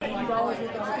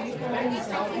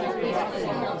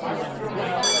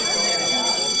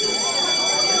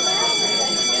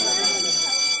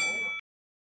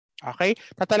Okay?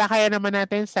 Tatalakayan naman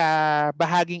natin sa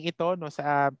bahaging ito, no,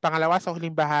 sa pangalawa sa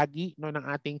huling bahagi, no,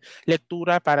 ng ating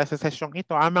lektura para sa sesyong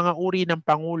ito, ang mga uri ng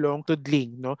pangulong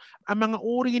tudling, no. Ang mga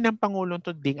uri ng pangulong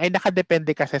tudling ay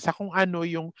nakadepende kasi sa kung ano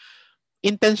yung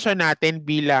intensyon natin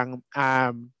bilang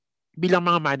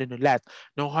mga manunulat.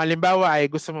 No, halimbawa ay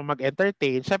gusto mo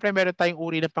mag-entertain, syempre meron tayong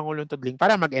uri ng pangulong tudling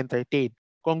para mag-entertain.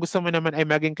 Kung gusto mo naman ay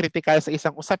maging critical sa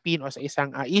isang usapin o sa isang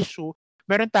issue,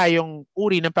 meron tayong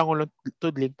uri ng pangulong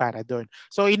tudling para doon.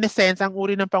 So in a sense, ang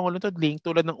uri ng pangulong tudling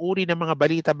tulad ng uri ng mga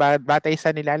balita batay sa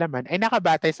nilalaman ay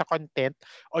nakabatay sa content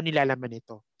o nilalaman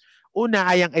nito. Una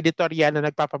ay ang editorial na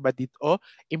nagpapabatid o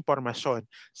impormasyon.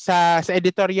 Sa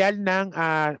editorial ng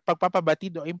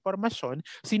pagpapabatid o impormasyon,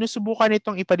 sinusubukan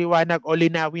nitong ipaliwanag o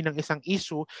linawin ng isang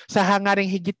issue sa hangaring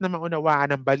higit na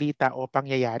maunawaan ng balita o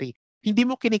pangyayari. Hindi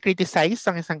mo kinikriticize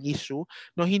ang isang issue,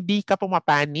 no, hindi ka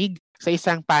pumapanig sa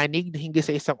isang panig na hinggil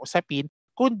sa isang usapin,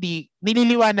 kundi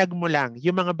nililiwanag mo lang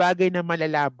yung mga bagay na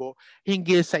malalabo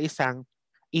hinggil sa isang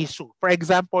issue. For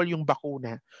example, yung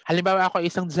bakuna. Halimbawa ako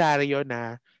isang dyaryo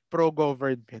na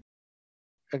pro-government.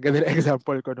 Ang ganda ng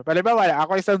example ko. No? Halimbawa,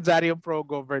 ako isang dyaryong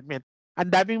pro-government.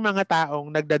 Ang daming mga taong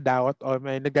nagda-doubt o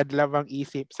may nagdadalawang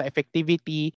isip sa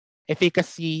effectivity,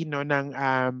 efficacy, no, ng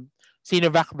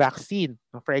Sinovac vaccine,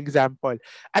 no, for example.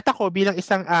 At ako bilang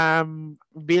isang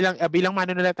bilang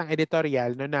manunulat ng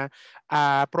editorial, no, na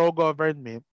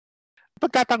pro-government,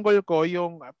 pagtatanggol ko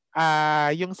yung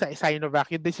sa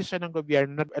Sinovac, yung desisyon ng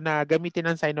gobyerno na gamitin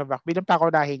ang Sinovac bilang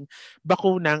pakunahing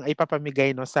bakunang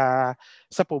ipapamigay, no, sa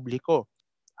publiko.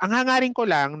 Ang hangarin ko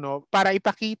lang, no, para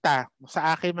ipakita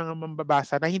sa aking mga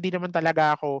mambabasa na hindi naman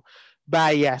talaga ako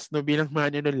bias, no, bilang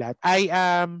manunulat, ay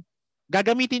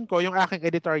gagamitin ko yung aking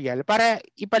editorial para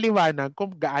ipaliwanag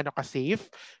kung gaano ka-safe,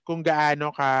 kung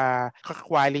gaano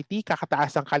ka-quality,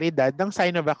 kakataas ang kalidad ng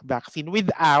Sinovac vaccine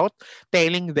without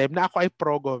telling them na ako ay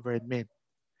pro-government.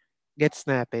 Gets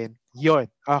natin? Yun.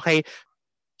 Okay.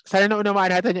 Sana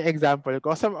naunawaan natin yung example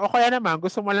ko. So, o kaya naman,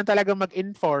 gusto mo lang talaga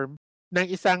mag-inform ng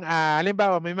isang,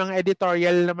 halimbawa, may mga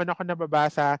editorial naman ako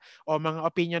nababasa o mga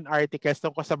opinion articles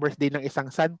tungkol sa birthday ng isang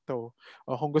santo.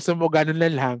 O kung gusto mo, ganun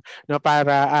lang, no,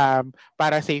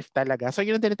 para safe talaga. So,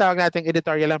 yun ang tinatawag nating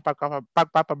editorial ng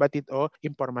pagpapabatid o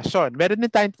impormasyon. Meron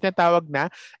din tayong tinatawag na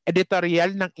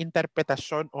editorial ng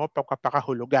interpretasyon o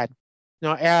pagpapakahulugan.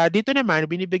 No, dito naman,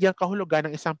 binibigyan kahulugan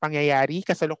ng isang pangyayari,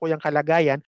 kasalukuyang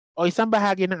kalagayan, o isang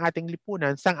bahagi ng ating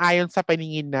lipunan sang-ayon sa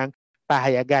paningin ng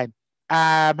pahayagan.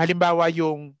 Halimbawa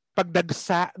yung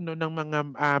pagdagsa, no, ng mga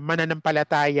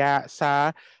mananampalataya sa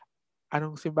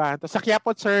anong simbahan to? Sa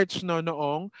Quiapo Church, no,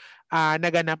 noong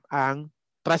naganap ang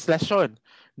translasyon,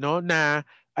 no, na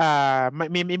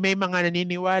may mga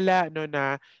naniniwala, no,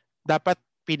 na dapat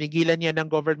pinigilan yan ng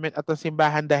government at ng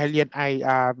simbahan dahil yan ay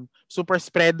super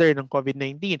spreader ng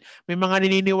COVID-19. May mga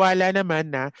naniniwala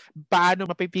naman na paano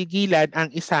mapipigilan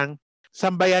ang isang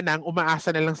sambayanang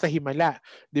umaasa na lang sa himala,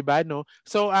 'di ba, no?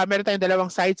 So meron tayong dalawang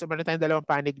sides o meron tayong dalawang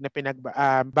panig na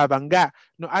pinagbabangga,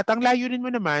 no? At ang layunin mo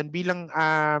naman bilang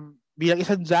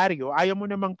isang dyaryo, ayaw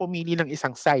mo namang pumili ng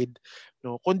isang side,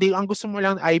 no? Kundi ang gusto mo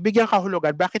lang ay bigyan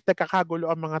kahulugan bakit nagkakagulo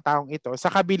ang mga taong ito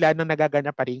sa kabila ng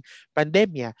nagaganap pa ring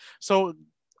pandemya. So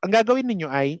ang gagawin ninyo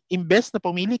ay imbes na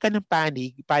pumili ka ng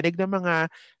panig ng mga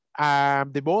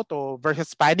deboto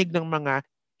versus panig ng mga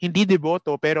hindi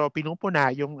deboto pero pinupuna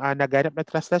yung naganap na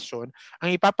translasyon, ang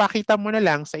ipapakita mo na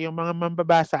lang sa iyong mga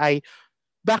mambabasa ay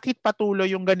bakit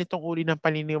patuloy yung ganitong uri ng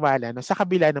paniniwala, no, sa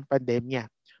kabila ng pandemya.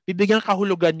 Bibigyan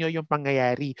kahulugan nyo yung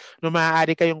pangyayari. No,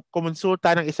 maaari kayong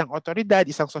kumonsulta ng isang otoridad,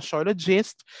 isang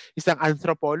sociologist, isang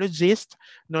anthropologist,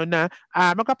 no, na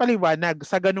magpapaliwanag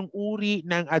sa ganung uri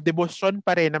ng debosyon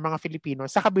pa rin ng mga Filipino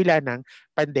sa kabila ng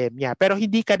pandemya. Pero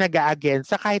hindi ka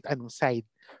nag-a-against sa kahit anong side.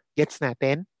 Gets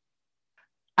natin?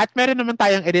 At meron naman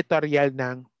tayong editorial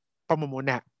ng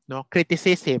pamumuna, no?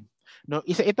 Criticism. No,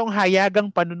 isa itong hayagang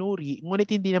panunuri, ngunit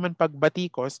hindi naman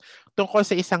pagbatikos tungkol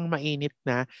sa isang mainit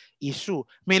na issue.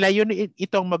 May layunin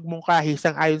itong magmungkahi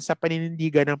sang-ayon sa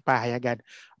paninindigan ng pahayagan.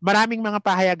 Maraming mga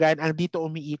pahayagan ang dito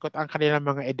umiikot ang kanilang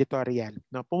mga editorial.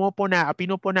 No,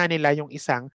 pinupuna nila yung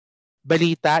isang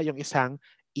balita, yung isang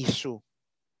issue.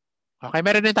 Okay,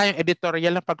 meron din tayong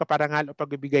editorial ng pagpaparangal o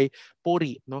pagbibigay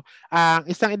puri, no? Ang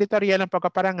isang editorial ng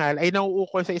pagpaparangal ay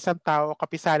nauukol sa isang tao o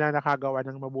kapisanan na nakagawa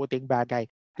ng mabuting bagay.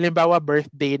 Halimbawa,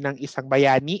 birthday ng isang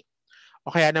bayani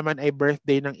o kaya naman ay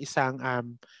birthday ng isang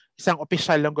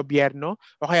opisyal ng gobyerno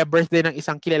o kaya birthday ng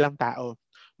isang kilalang tao.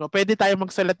 No, pwede tayong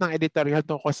magsulat ng editorial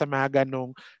tungkol sa mga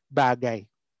ganong bagay.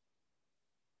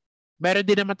 Meron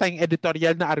din naman tayong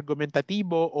editorial na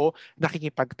argumentatibo o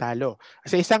nakikipagtalo.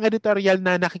 Sa isang editorial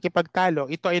na nakikipagtalo,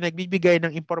 ito ay nagbibigay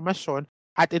ng impormasyon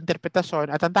at interpretasyon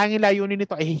at ang tanging layunin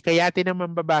nito ay hikayatin ng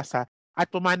mambabasa at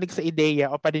pumanig sa ideya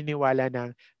o paniniwala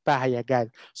ng pahayagan.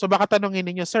 So baka tanongin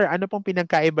ninyo, sir, ano pong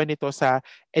pinagkaiba nito sa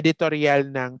editorial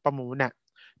ng pamumuna?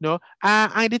 No?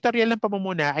 Ang editorial ng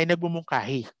pamumuna ay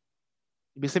nagmumungkahi.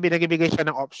 Ibig sabihin, nagbibigay siya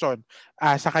ng option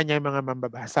sa kanyang mga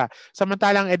mambabasa.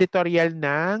 Samantalang editorial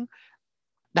ng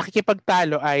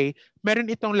nakikipagtalo ay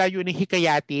meron itong layuning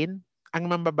hikayatin ang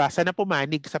mambabasa na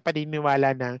pumanig sa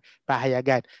paniniwala ng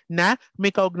pahayagan na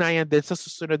may kaugnayan din sa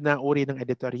susunod na uri ng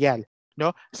editorial.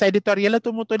 No? Sa editorial na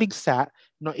tumutuligsa,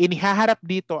 no, inihaharap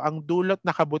dito ang dulot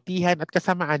na kabutihan at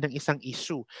kasamaan ng isang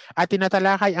issue at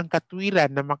tinatalakay ang katwiran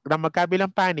na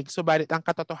magkabilang panig subalit ang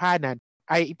katotohanan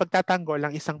ay ipagtatanggol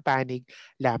ng isang panig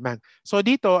lamang. So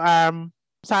dito,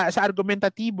 sa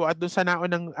argumentatibo at doon sa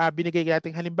naunang binigay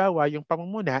nating halimbawa, yung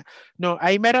pamumuna, no,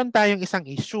 ay meron tayong isang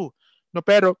issue. No,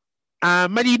 pero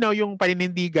malinaw yung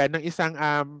paninindigan ng isang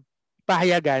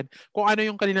pahayagan kung ano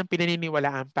yung kanilang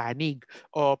pinaniniwalaang panig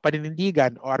o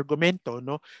paninindigan o argumento.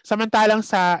 No? Samantalang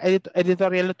sa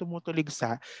editorial na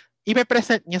tumutuligsa,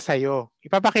 ipe-present niya sa'yo.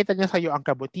 Ipapakita niya sa'yo ang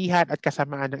kabutihan at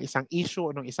kasamaan ng isang issue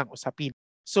o ng isang usapin.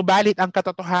 Subalit ang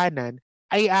katotohanan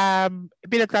ay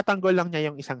pinagtatanggol lang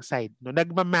niya yung isang side, no.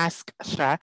 Nagma-mask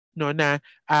siya, no, na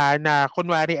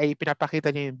kunwari ay pinapakita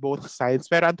niya yung both sides,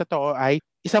 pero ang totoo ay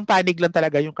isang panig lang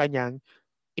talaga yung kanyang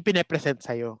ipine-present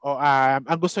sa iyo o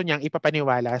ang gusto niyang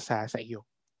ipapaniwala sa iyo.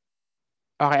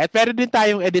 Okay, at meron din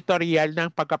tayong editorial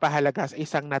ng pagkapahalaga sa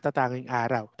isang natatanging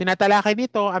araw. Tinatalakay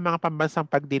nito ang mga pambansang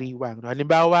pagdiriwang. No?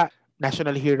 Halimbawa,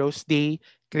 National Heroes Day,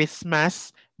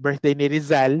 Christmas, birthday ni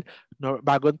Rizal, no,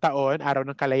 bagong taon, araw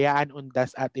ng kalayaan,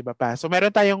 undas at iba pa. So meron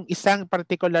tayong isang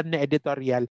particular na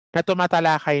editorial na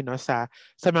tumatalakay, no, sa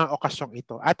mga okasyong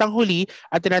ito. At ang huli,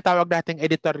 ang tinatawag nating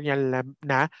editorial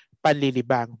na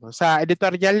panlilibang. No? Sa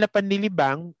editorial na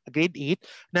panlilibang, grade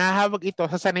 8, nahahawag ito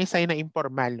sa sanaysay na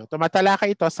informal. No?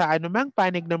 Tumatalakay ito sa anumang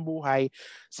panig ng buhay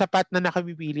sapat na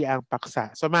nakabibili ang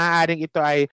paksa. So maaaring ito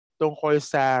ay tungkol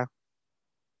sa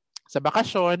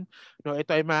bakasyon, no,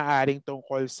 ito ay maaaring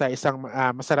tungkol sa isang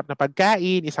masarap na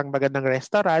pagkain, isang magandang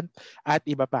restaurant at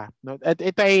iba pa, no. At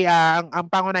ito ay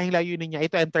ang pangunahing layunin niya,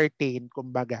 ito entertain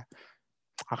kumbaga.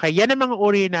 Okay, yan ang mga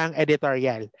uri ng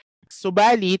editorial.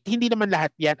 Subalit, hindi naman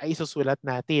lahat yan ay isusulat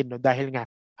natin, no, dahil nga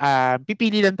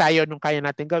pipili lang tayo nung kaya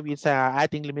natin gawin sa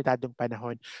ating limitadong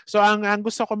panahon. So ang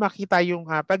gusto ko makita yung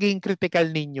pagiging critical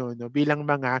ninyo, no, bilang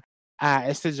mga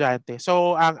estudyante.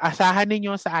 So ang asahan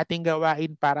ninyo sa ating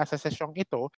gawain para sa sesyong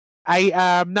ito ay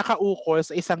nakaukol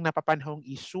sa isang napapanahong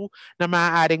issue na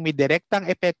maaaring may direktang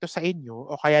epekto sa inyo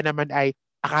o kaya naman ay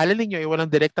akala ninyo ay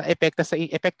walang direktang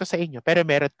epekto sa inyo pero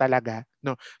meron talaga,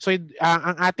 no. So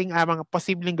ang ating mga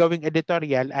posibleng gawing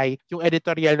editorial ay yung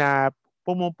editorial na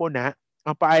pumupuna,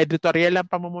 ang editorial ng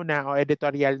pamumuna o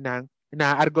editorial na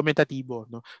argumentatibo,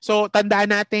 no. So tandaan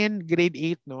natin grade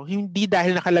 8, no, hindi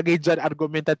dahil nakalagay diyan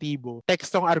argumentatibo,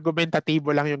 tekstong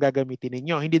argumentatibo lang yung gagamitin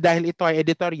ninyo. Hindi dahil ito ay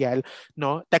editorial,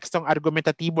 no, tekstong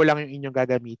argumentatibo lang yung inyong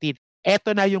gagamitin.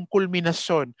 Ito na yung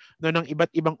kulminasyon, no, ng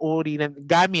iba't ibang uri ng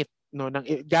gamit, no,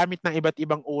 gamit ng iba't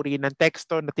ibang uri ng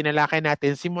teksto na tinalakay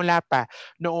natin simula pa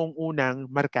noong unang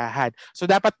markahan. So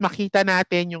dapat makita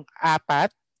natin yung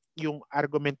apat, yung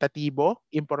argumentatibo,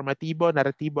 informatibo,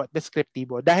 narratibo at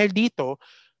deskriptibo. Dahil dito,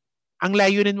 ang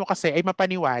layunin mo kasi ay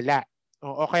mapaniwala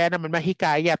o kaya naman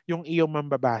mahikayat yung iyong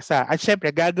mambabasa. At syempre,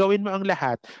 gagawin mo ang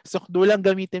lahat. So dulang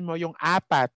gamitin mo yung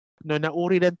apat, no, na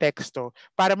uri ng teksto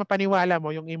para mapaniwala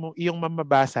mo yung iyong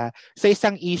mambabasa sa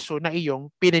isang issue na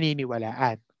iyong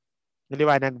pinaniniwalaan.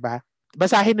 Naliwanag ba?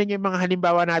 Basahin ninyo yung mga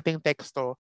halimbawa nating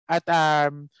teksto at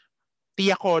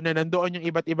tiyak ko na nandoon yung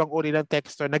iba't ibang uri ng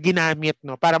teksto na ginamit,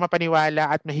 no, para mapaniwala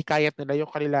at mahikayat nila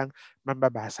yung kanilang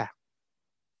mambabasa.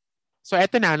 So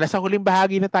eto na, nasa huling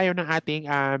bahagi na tayo ng ating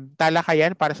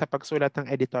talakayan para sa pagsulat ng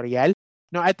editorial.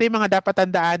 No, ito yung mga dapat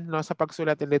tandaan, no, sa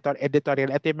pagsulat ng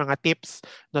editorial. Ito yung mga tips,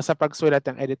 no, sa pagsulat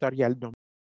ng editorial. No.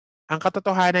 Ang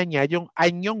katotohanan niya, yung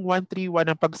anyong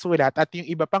 131 ng pagsulat at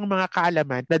yung iba pang mga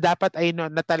kaalaman na dapat ay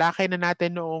natalakay na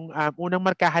natin noong unang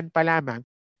markahan pa lamang,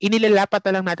 inilalapat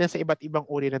na lang natin sa iba't ibang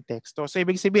uri ng teksto. So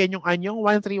ibig sabihin, yung anyong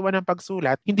 131 ng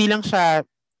pagsulat, hindi lang siya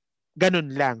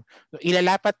ganun lang.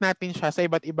 Ilalapat natin siya sa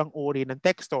iba't ibang uri ng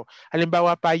teksto.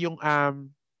 Halimbawa pa yung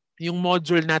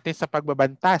module natin sa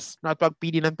pagbabantas, no, at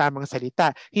pagpili ng tamang salita.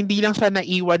 Hindi lang siya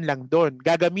naiwan lang doon.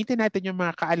 Gagamitin natin yung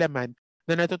mga kaalaman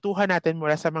na natutuhan natin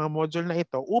mula sa mga module na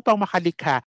ito upang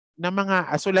makalikha ng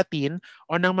mga sulatin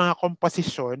o ng mga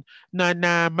komposisyon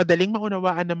na madaling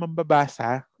maunawaan ng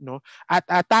mambabasa, no, at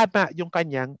tama yung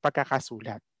kanyang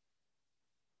pagkakasulat.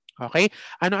 Okay?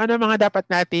 Ano-ano mga dapat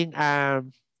nating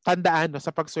tandaan no,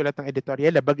 sa pagsulat ng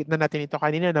editorial? Nabanggit na natin ito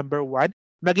kanina. Number one,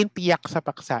 maging tiyak sa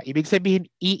paksa. Ibig sabihin,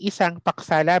 iisang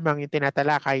paksa lamang yung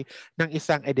tinatalakay ng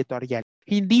isang editorial.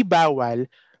 Hindi bawal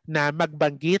na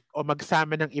magbanggit o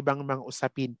magsama ng ibang mga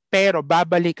usapin. Pero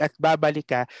babalik at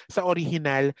babalik ka sa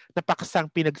orihinal na paksang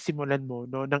pinagsimulan mo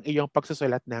no, ng iyong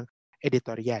pagsusulat ng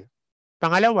editorial.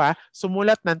 Pangalawa,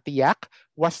 sumulat ng tiyak,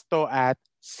 wasto at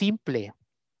simple.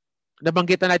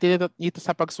 Nabanggit na natin ito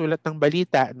sa pagsulat ng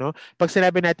balita, no? Pag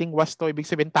sinabi nating wasto, ibig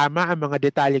sabihin tama ang mga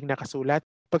detalyeng nakasulat.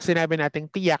 Pag sinabi nating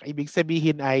tiyak, ibig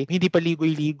sabihin ay hindi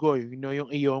paligoy-ligoy, no,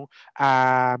 yung iyong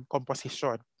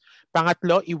komposisyon.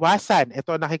 Pangatlo, iwasan.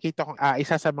 Ito nakikita ko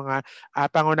isa sa mga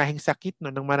pangunahing sakit no,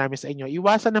 ng marami sa inyo.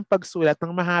 Iwasan ang pagsulat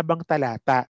ng mahabang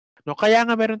talata. No, kaya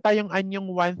nga meron tayong anyong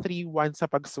 131 sa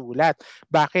pagsulat.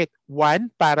 Bakit? 1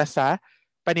 para sa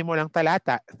panimulang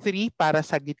talata, 3 para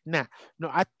sa gitna, no,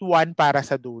 at 1 para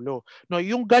sa dulo. No,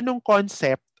 yung ganong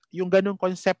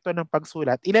konsepto ng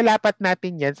pagsulat, ilalapat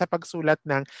natin yan sa pagsulat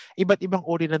ng iba't ibang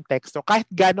uri ng teksto, kahit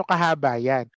gaano kahaba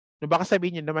yan. No, baka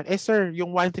sabihin nyo naman, sir,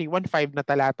 yung 1315 na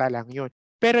talata lang yun.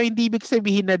 Pero hindi ibig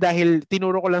sabihin na dahil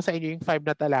tinuro ko lang sa inyo yung 5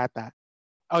 na talata,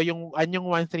 o yung anyong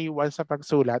 131 sa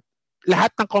pagsulat,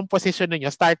 lahat ng composition ninyo,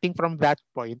 starting from that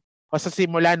point, o sa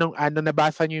simula nung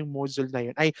nabasa nyo yung module na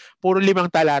yun, ay puro 5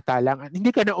 talata lang.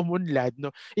 Hindi ka na umunlad.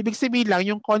 No? Ibig sabihin lang,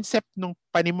 yung concept ng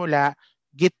panimula,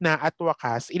 gitna at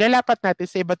wakas, ilalapat natin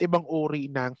sa iba't ibang uri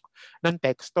ng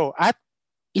teksto. At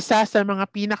isa sa mga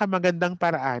pinakamagandang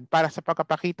paraan para sa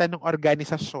pagpapakita ng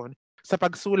organisasyon sa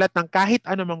pagsulat ng kahit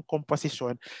anumang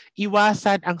komposisyon,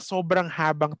 iwasan ang sobrang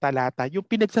habang talata, yung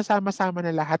pinagsasama-sama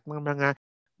na lahat ng mga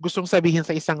gustong sabihin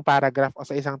sa isang paragraph o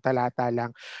sa isang talata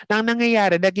lang. Nang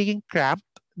nangyayari, nagiging cramped,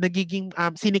 nagiging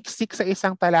siniksik sa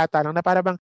isang talata lang na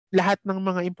parang lahat ng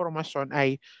mga impormasyon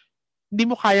ay hindi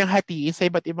mo kayang hatiin sa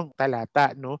iba't ibang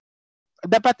talata, no?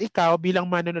 Dapat ikaw bilang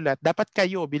manunulat, dapat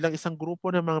kayo bilang isang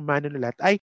grupo ng mga manunulat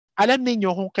ay alam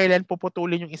ninyo kung kailan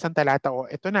puputulin yung isang talata o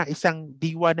ito na, isang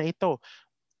diwa na ito,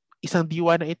 isang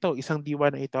diwa na ito, isang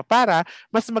diwa na ito para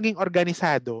mas maging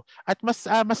organisado at mas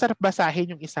masarap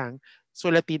basahin yung isang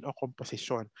sulatin o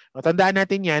komposisyon. O, tandaan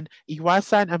natin yan,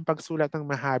 iwasan ang pagsulat ng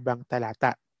mahabang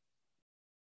talata.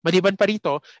 Maliban pa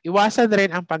rito, iwasan rin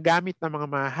ang paggamit ng mga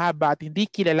mahaba at hindi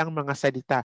kilalang mga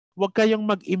salita. Huwag kayong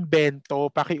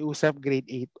mag-imbento, pakiusap grade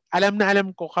 8. Alam na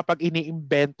alam ko kapag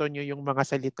iniimbento nyo yung mga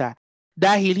salita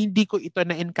dahil hindi ko ito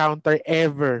na-encounter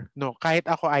ever, no, kahit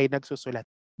ako ay nagsusulat.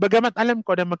 Bagamat alam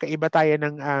ko na magkaiba tayo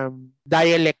ng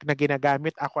dialect na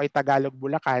ginagamit, ako ay Tagalog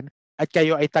Bulacan at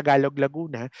kayo ay Tagalog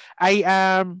Laguna, ay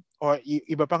o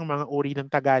iba pang mga uri ng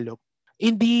Tagalog,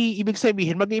 hindi ibig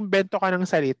sabihin mag-iimbento ka ng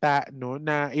salita no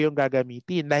na iyong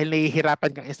gagamitin dahil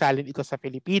nahihirapan kang isalin ito sa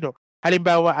Filipino.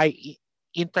 Halimbawa ay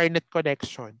internet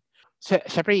connection.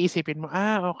 Syempre iisipin mo,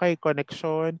 okay,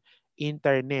 connection,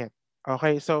 internet.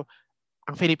 Okay, so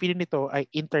ang Filipino nito ay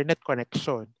internet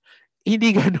connection.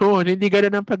 Hindi ganoon, hindi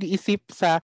ganoon ang pag-iisip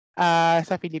sa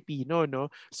Filipino, no?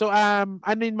 So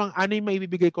ano yung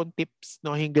maibibigay kong tips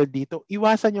no hinggil dito?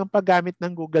 Iwasan niyo ang paggamit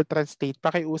ng Google Translate,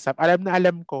 pakiusap. Alam na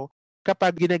alam ko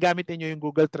kapag ginagamit niyo yung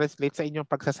Google Translate sa inyong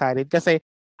pagsasalin kasi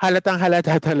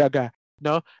halatang-halata talaga,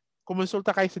 no?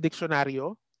 Kumonsulta kayo sa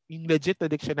diksyonaryo, yung legit na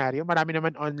diksyonaryo. Marami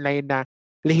naman online na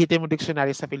lehitimong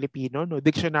diksyonaryo sa Filipino, no?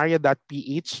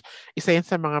 Dictionary.ph, isa yan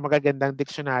sa mga magagandang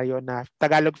diksyonaryo na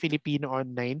Tagalog-Filipino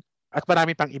online at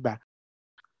marami pang iba.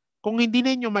 Kung hindi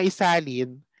ninyo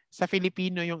maisalin sa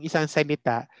Filipino yung isang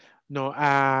salita, no,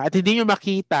 at hindi niyo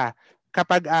makita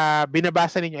kapag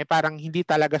binabasa ninyo ay parang hindi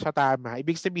talaga siya tama,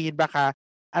 ibig sabihin baka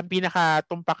ang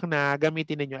pinakatumpak na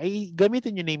gamitin ninyo ay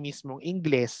gamitin niyo na yung mismong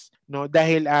English, no,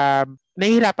 dahil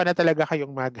nahihirapan na talaga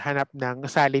kayong maghanap ng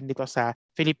salin nito sa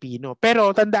Filipino.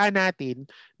 Pero tandaan natin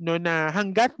no na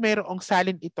hangga't mayroong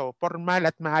salin ito, formal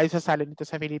at maayos sa salin ito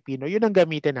sa Filipino, yun ang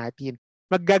gamitin natin.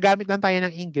 Maggagamit lang tayo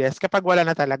ng English kapag wala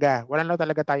na talaga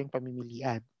tayong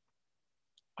pamimilian.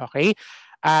 Okay?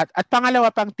 At pangalawa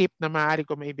pang tip na maaari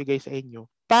ko maibigay sa inyo,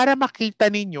 para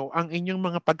makita ninyo ang inyong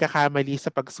mga pagkakamali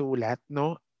sa pagsulat,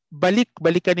 no?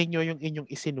 Balikan ninyo yung inyong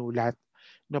isinulat.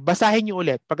 No, basahin niyo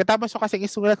ulit. Pagkatapos ko kasi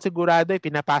isulat, sigurado ay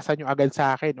pinapasa niyo agad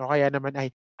sa akin o kaya naman ay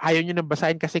ayaw niyo nang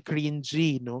basahin kasi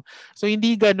cringy, no? So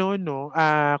hindi ganoon, no?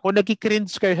 Kung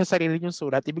nagki-cringe kayo sa sarili niyong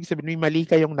sulat, ibig sabihin may mali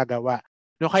kayong nagawa.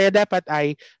 No, kaya dapat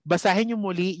ay basahin niyo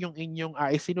muli yung inyong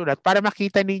isinulat para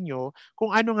makita ninyo kung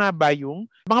ano nga ba yung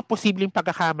mga posibleng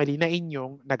pagkakamali na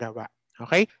inyong nagawa.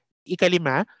 Okay?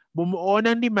 Ikalima, bumuo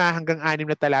ng 5 hanggang 6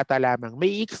 na talata lamang.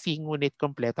 May iksi ngunit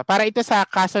kompleto. Para ito sa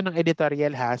kaso ng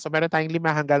editorial ha. So meron tayong 5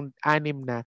 hanggang 6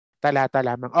 na talata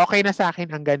lamang. Okay na sa akin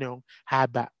ang ganong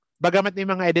haba. Bagamat may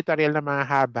mga editorial na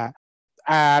mahahaba,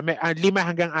 5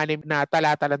 hanggang 6 na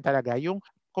talata lang talaga yung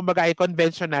kumbaga ay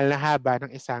conventional na haba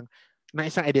ng isang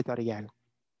editorial.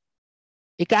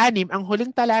 Ika-6, ang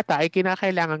huling talata ay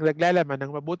kinakailangang naglalaman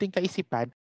ng mabuting kaisipan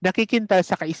na kikintal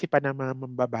sa kaisipan ng mga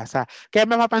mambabasa. Kaya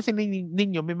mapapansin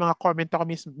ninyo, may mga comment ako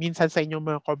minsan sa inyong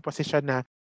mga komposisyon na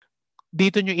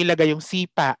dito nyo ilagay yung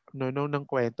sipa ng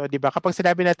kwento. Di ba? Kapag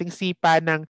sinabi nating sipa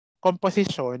ng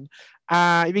komposisyon,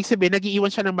 ibig sabihin, nag-iiwan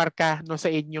siya ng marka sa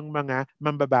inyong mga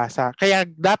mambabasa. Kaya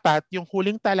dapat yung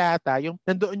huling talata,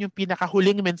 nandoon yung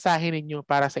pinakahuling mensahe ninyo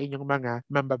para sa inyong mga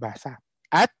mambabasa.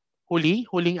 At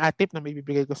huling atip na may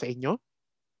bibigay ko sa inyo,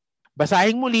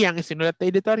 basahin muli ang isinulat na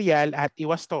editorial at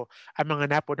iwasto ang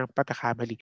mga napo ng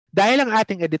pagkakamali. Dahil ang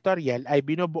ating editorial ay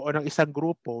binubuo ng isang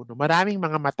grupo maraming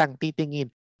mga matang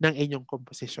titingin ng inyong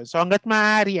komposisyon. So hanggat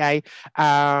maaari ay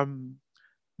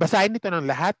basahin ito ng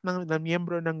lahat ng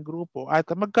miyembro ng grupo at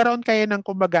magkaroon kayo ng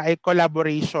kumbaga ay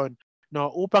collaboration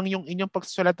upang yung inyong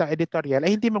pagsusulat ng editorial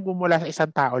ay hindi magmumula sa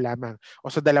isang tao lamang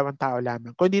o sa 2 tao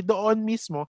lamang, kundi doon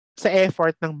mismo sa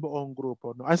effort ng buong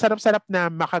grupo. Ang sarap-sarap na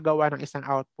makagawa ng isang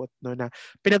output na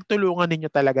pinagtulungan ninyo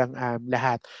talagang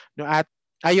lahat. At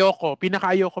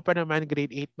pinaka-ayoko pa naman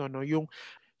grade 8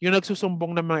 yung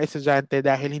nagsusumbong ng mga estudyante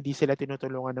dahil hindi sila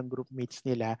tinutulungan ng groupmates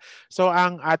nila. So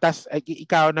ang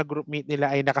ikaw na groupmate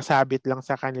nila ay nakasabit lang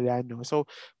sa kanila. So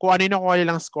kung ano yung nakuha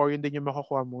nilang score, yun din yung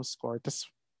makukuha mong score. Tapos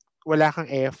wala kang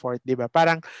effort, di ba?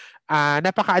 Parang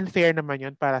napaka-unfair naman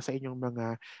yun para sa inyong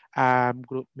mga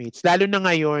groupmates. Lalo na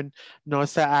ngayon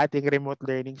sa ating remote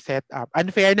learning setup.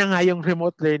 Unfair na nga yung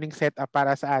remote learning setup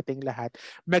para sa ating lahat.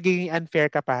 Magiging unfair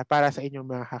ka pa para sa inyong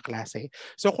mga kaklase.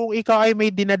 So kung ikaw ay may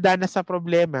dinadana sa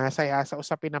problema sa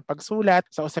usapin ng pagsulat,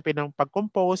 sa usapin ng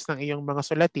pag-compose ng iyong mga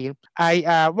sulatin, ay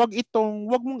wag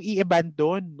mong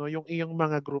i-abandon yung iyong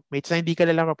mga groupmates na hindi ka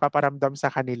na lang magpaparamdam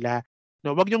sa kanila.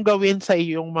 Wag yung gawin sa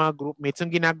iyong mga groupmates yung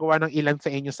ginagawa ng ilan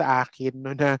sa inyo sa akin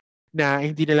na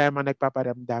hindi nila naman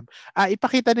nagpaparamdam.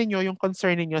 Ipakita ninyo yung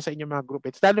concern ninyo sa inyong mga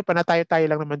groupmates. Lalo pa na tayo-tayo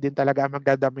lang naman din talaga ang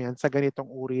magdadamayan sa ganitong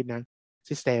uri ng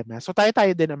sistema. So tayo-tayo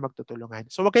din ang magtutulungan.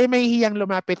 So huwag kayong mahihiyang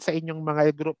lumapit sa inyong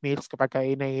mga groupmates kapag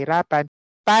kayo nahihirapan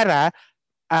para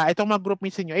itong mga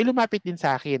groupmates niyo ay lumapit din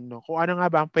sa akin kung ano nga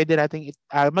ba ang pwede nating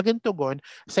maging tugon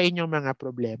sa inyong mga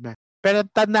problema. Pero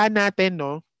tandaan natin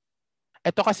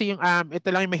ito kasi ito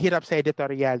lang yung mahirap sa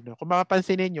editorial. Kung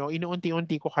mapapansin niyo,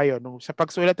 inuunti-unti ko kayo. Sa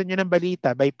pagsulat niyo ng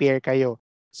balita, by pair kayo.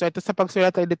 So ito sa pagsulat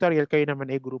ng editorial, kayo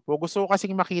naman ay grupo. Gusto ko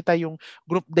kasing makita yung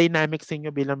group dynamics niyo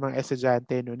bilang mga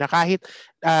estudyante. Na kahit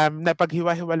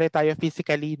napaghiwa-hiwalay tayo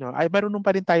physically, ay marunong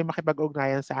pa rin tayo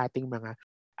makipag-ugnayan sa ating mga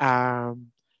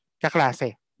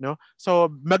kaklase. So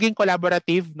maging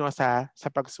collaborative sa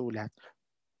pagsulat.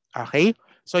 Okay?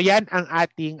 So yan ang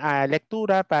ating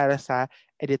lektura para sa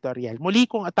editorial. Muli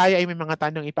kung tayo ay may mga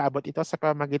tanong, ipaabot ito sa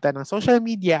pamamagitan ng social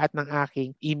media at ng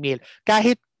aking email.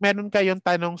 Kahit meron kayong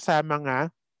tanong sa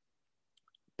mga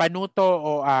panuto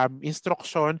o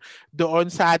instruction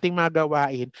doon sa ating mga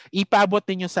gawain, ipaabot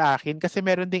ninyo sa akin kasi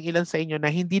meron ding ilan sa inyo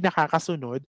na hindi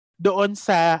nakakasunod doon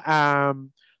sa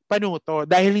panuto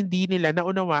dahil hindi nila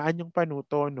naunawaan yung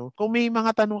panuto. Kung may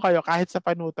mga tanong kayo kahit sa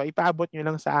panuto, ipaabot nyo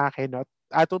lang sa akin.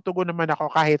 At tutugon naman ako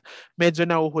kahit medyo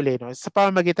nahuhuli sa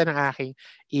pamamagitan ng aking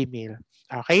email.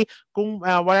 Okay? Kung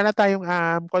wala na tayong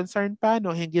concern pa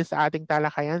hinggil sa ating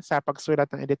talakayan sa pagsulat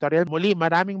ng editorial, muli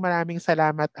maraming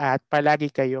salamat at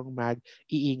palagi kayong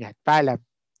mag-iingat. Paalam.